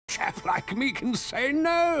chap like me can say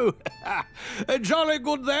no. Jolly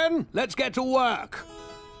good then. Let's get to work.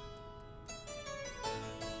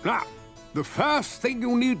 Now, the first thing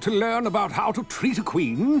you need to learn about how to treat a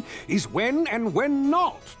queen is when and when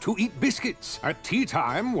not to eat biscuits. At tea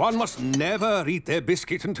time, one must never eat their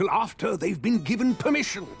biscuit until after they've been given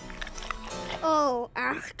permission. Oh,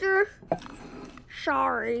 after?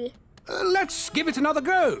 Sorry. Let's give it another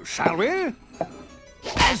go, shall we?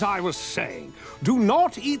 As I was saying, do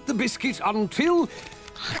not eat the biscuit until...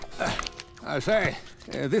 I say,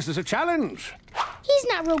 this is a challenge. He's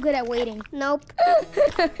not real good at waiting. Nope.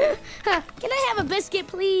 Can I have a biscuit,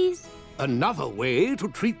 please? Another way to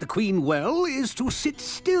treat the queen well is to sit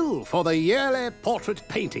still for the yearly portrait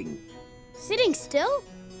painting. Sitting still?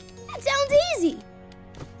 That sounds easy.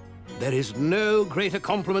 There is no greater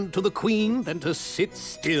compliment to the queen than to sit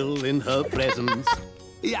still in her presence.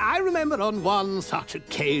 I remember on one such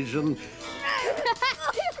occasion...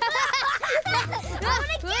 I'm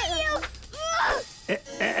gonna get you!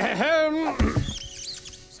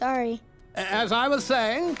 Sorry. As I was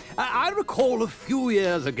saying, I recall a few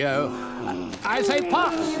years ago. I say,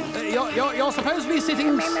 Pups, you're supposed to be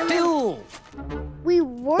sitting still. We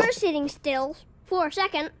were sitting still for a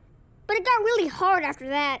second, but it got really hard after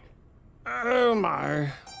that. Oh,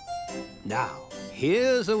 my. Now,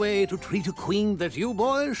 here's a way to treat a queen that you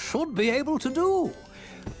boys should be able to do.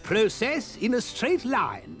 Process in a straight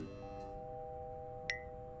line.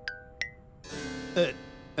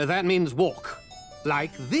 That means walk.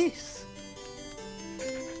 Like this.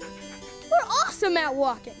 We're awesome at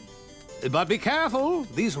walking. But be careful.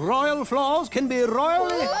 These royal floors can be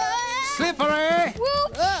royally slippery. Whoa,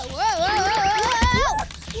 whoa, whoa, whoa,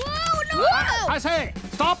 whoa, no! I say,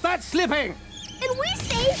 stop that slipping. And we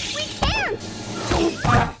say we can't.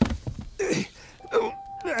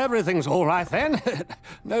 Everything's all right then.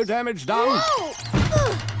 No damage done. Whoa!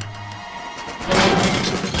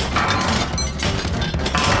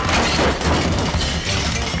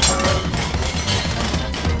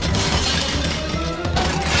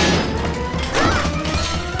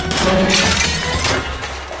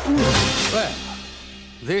 Well,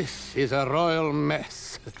 this is a royal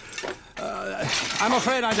mess. I'm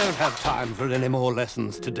afraid I don't have time for any more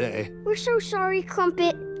lessons today. We're so sorry,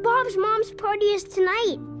 Crumpet. Bob's mom's party is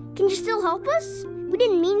tonight. Can you still help us? We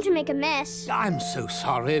didn't mean to make a mess. I'm so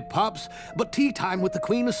sorry, Pups, but tea time with the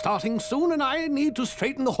Queen is starting soon and I need to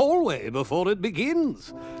straighten the hallway before it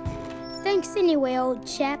begins. Thanks anyway, old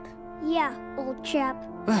chap. Yeah, old chap.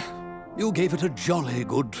 You gave it a jolly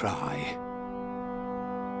good try.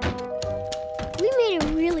 We made a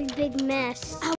really big mess.